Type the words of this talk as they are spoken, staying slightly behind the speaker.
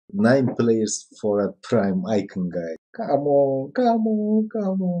9 players for a prime icon, guy. Come on, come on,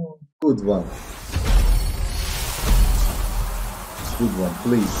 come on. Good one. Good one,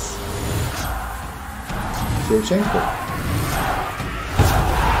 please. Shevchenko.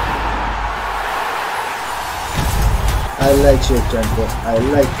 I like Shevchenko. I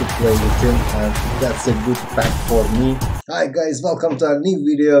like to play with him, and that's a good pack for me. Hi guys, welcome to our new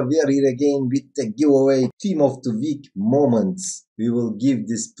video. We are here again with the giveaway Team of the Week moments. We will give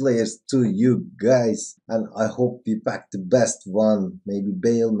these players to you guys, and I hope we pack the best one. Maybe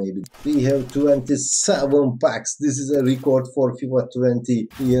Bale, maybe. We have 27 packs. This is a record for FIFA 20.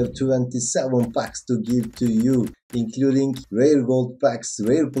 We have 27 packs to give to you, including rare gold packs,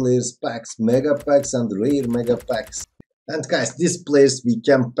 rare players packs, mega packs, and rare mega packs. And guys, these players we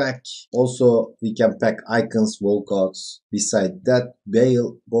can pack. Also, we can pack icons, walkouts. Beside that,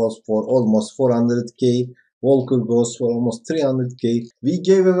 Bale goes for almost 400k. Walker goes for almost 300k. We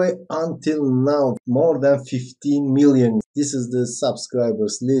gave away until now more than 15 million. This is the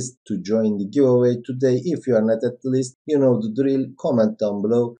subscribers list to join the giveaway today. If you are not at the list, you know the drill. Comment down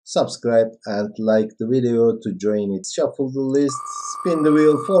below, subscribe and like the video to join it. Shuffle the list, spin the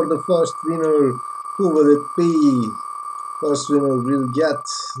wheel for the first winner. Who will it be? First winner will get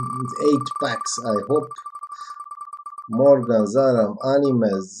 8 packs, I hope. Morgan, Zaram,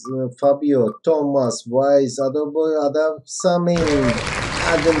 Animes, Fabio, Thomas, Wise, Adoboy, Adam Samin.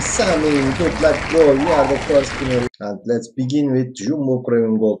 Good luck, bro. You are the first winner. And let's begin with Jumbo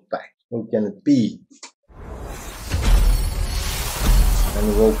Premium Gold Pack. Who can it be?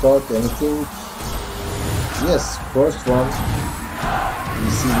 Any walkout, anything? Yes, first one. We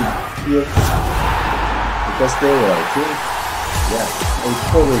see it here. Because they were, I think. Yeah,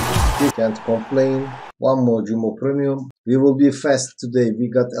 8 you can't complain. One more Jumbo Premium. We will be fast today. We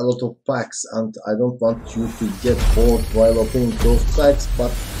got a lot of packs and I don't want you to get bored while opening those packs,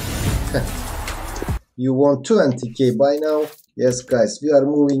 but you want 20k by now. Yes guys, we are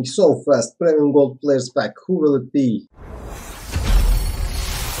moving so fast. Premium Gold Players Pack. Who will it be?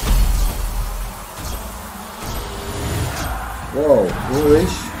 Whoa,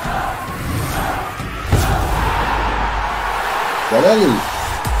 English.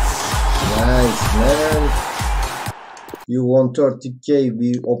 Nice, man. You won 30k.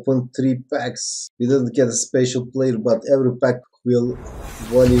 We opened 3 packs. We didn't get a special player, but every pack will have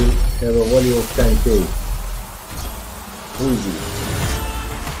a value of 10k. Who is it?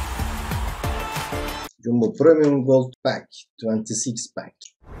 Jumbo Premium Gold Pack, 26 pack.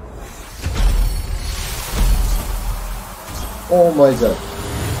 Oh my god.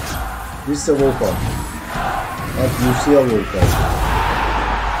 This is a walkout. Not UCL walkout.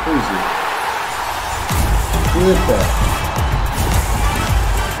 Who is it? Fifa.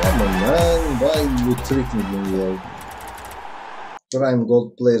 Come on, man. Why you tricking me here? Prime Gold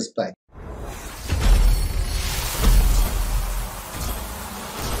Players Pack.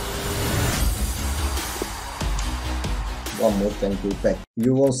 One more thank you pack.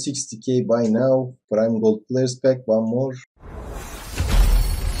 You won 60k by now. Prime Gold Players Pack. One more.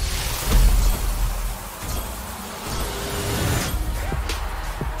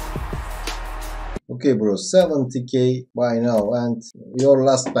 Okay bro, 70k by now, and your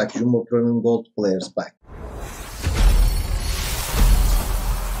last pack, Jumbo Premium Gold Players Pack.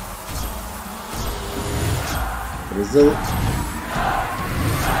 Result.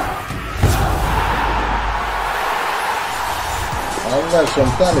 Anderson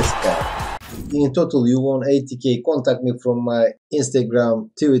Talisca. In total you won 80k. Contact me from my Instagram,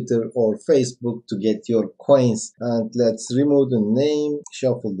 Twitter or Facebook to get your coins. And let's remove the name,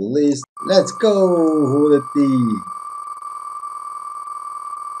 shuffle the list. Let's go! Who will it be?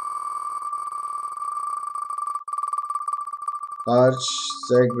 Arch,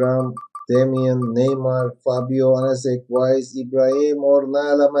 Instagram, Damian, Neymar, Fabio, Anasek, Wise, Ibrahim or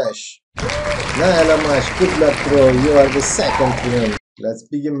Nailamash. Nailamash, good luck bro, you are the second winner. Let's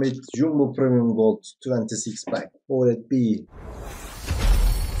begin with Jumbo Premium Gold 26 pack. Who will it be?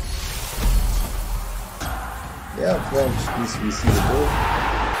 Yeah, French, this we see the ball.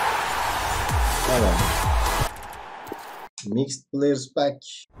 Mixed Players Pack.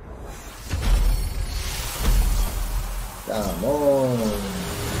 Come on.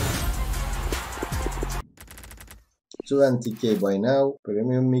 20k by now.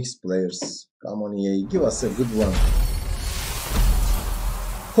 Premium Mixed Players. Come on EA, give us a good one.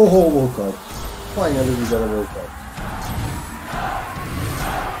 Ho ho, walkout. Finally we got a walkout.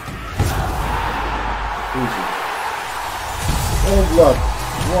 Easy. Oh blood.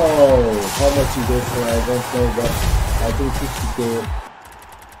 Wow. How much you go for? I don't know, but I think 50k.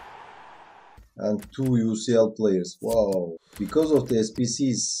 and 2 UCL players. Wow. Because of the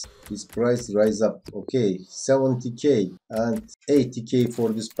SPCs, his price rise up. Okay, 70k and 80k for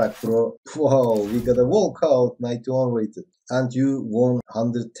this pack, bro. Wow, we got a walkout, 91 rated. And you won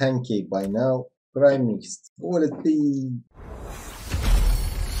 110k by now. Prime mixed. What it be?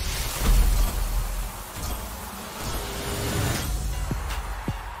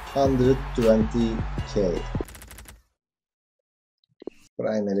 $120k.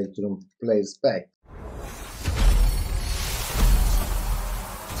 Prime Electrum players pack.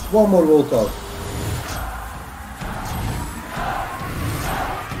 One more walkout.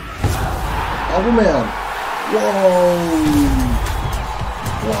 Aubameyang. Whoa.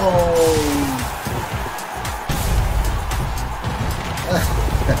 Whoa.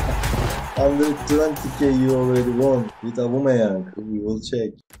 120k you already won with Aubameyang. We will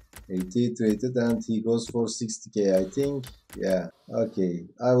check. 88 rated and he goes for 60k, I think. Yeah, okay.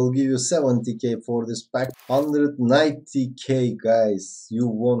 I will give you 70k for this pack. 190k, guys. You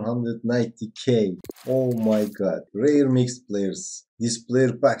won 190k. Oh my god. Rare mixed players. These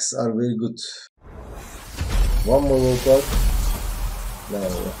player packs are very good. One more walkout. No.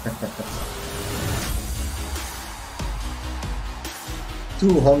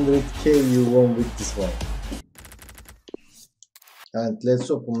 200k you won with this one. And let's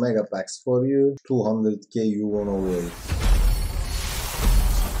open mega packs for you. 200k you won already.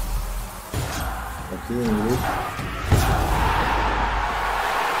 Okay, English.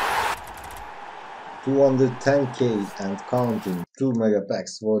 210k and counting. 2 mega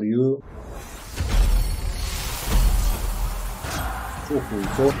packs for you. So cool.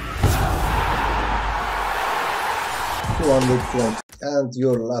 So 220. And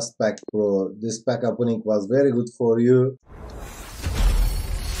your last pack, bro. This pack opening was very good for you.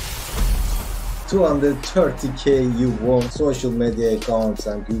 230k you won social media accounts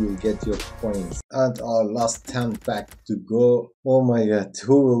and you will get your coins. And our last 10 pack to go. Oh my god,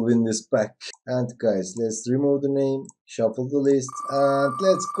 who will win this pack? And guys, let's remove the name, shuffle the list, and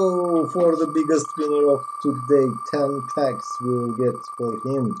let's go for the biggest winner of today. 10 packs we will get for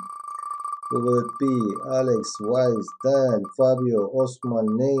him. Who will it be? Alex, Wise, Dan, Fabio, Osman,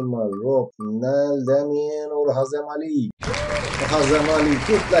 Neymar, Rob, Nal, Damien, or Hazem Ali? Hazem Ali,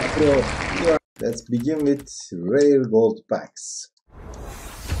 good luck, bro. Let's begin with rare gold packs.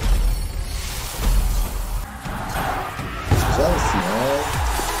 Chelsea, huh?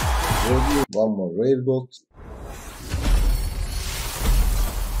 One more rare gold.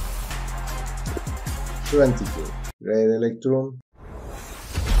 20k. Rare Electrum.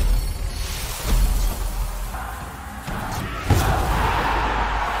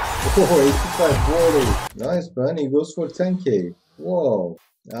 Oh, 85 water. Nice, man. He goes for 10k. Wow.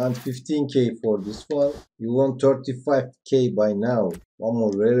 And 15k for this one. You won 35k by now. One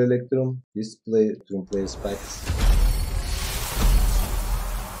more rare Electrum. Display Electrum players packs.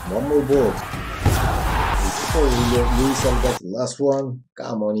 One more board. Luis Alberto. Last one.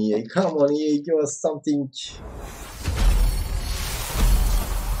 Come on, EA. Come on, EA. Give us something.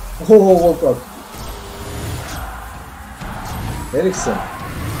 Oh, woke up. Ericsson.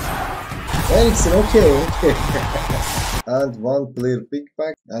 Ericsson, okay. And one player pick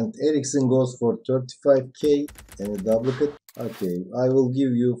pack, and Ericsson goes for 35k and a duplicate. Okay, I will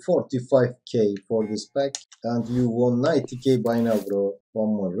give you 45k for this pack, and you won 90k by now, bro.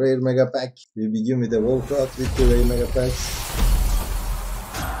 One more rare mega pack. We begin with a walkout with the rare mega packs.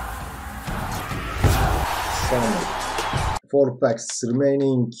 Some 4 packs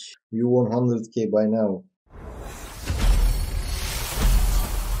remaining. You won 100k by now.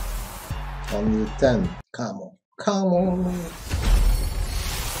 110. Come on. Come on.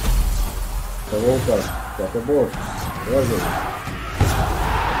 The walkout. Got the board. Where's it?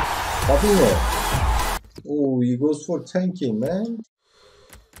 Fabinho. Oh, he goes for 10k, man.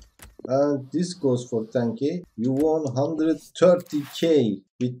 And this goes for 10k. You won 130k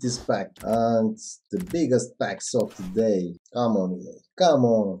with this pack. And the biggest packs of the day. Come on, come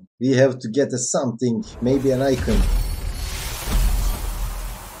on. We have to get a something. Maybe an icon.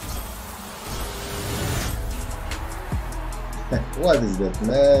 What is that,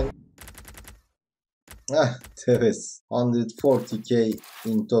 man? Ah, there is 140k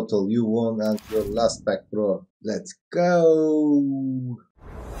in total. You won and your last pack, bro. Let's go.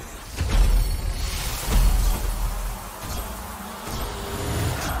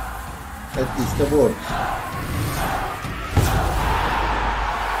 At least the board.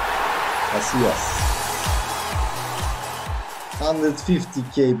 Casillas.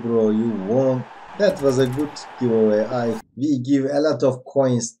 150k, bro. You won That was a good giveaway. We give a lot of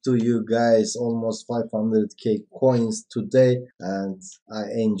coins to you guys, almost 500k coins today, and I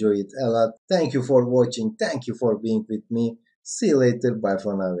enjoy it a lot. Thank you for watching. Thank you for being with me. See you later. Bye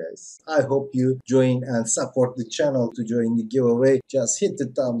for now, guys. I hope you join and support the channel. To join the giveaway, just hit the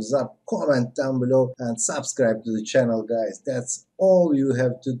thumbs up, comment down below, and subscribe to the channel, guys. That's all you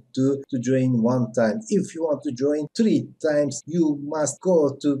have to do to join one time. If you want to join 3 times, you must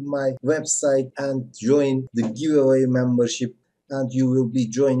go to my website and join the giveaway membership, and you will be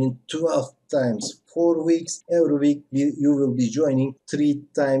joining 12 times. 4 weeks, every week you will be joining 3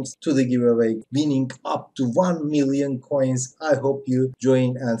 times to the giveaway, winning up to 1 million coins. I hope you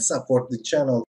join and support the channel.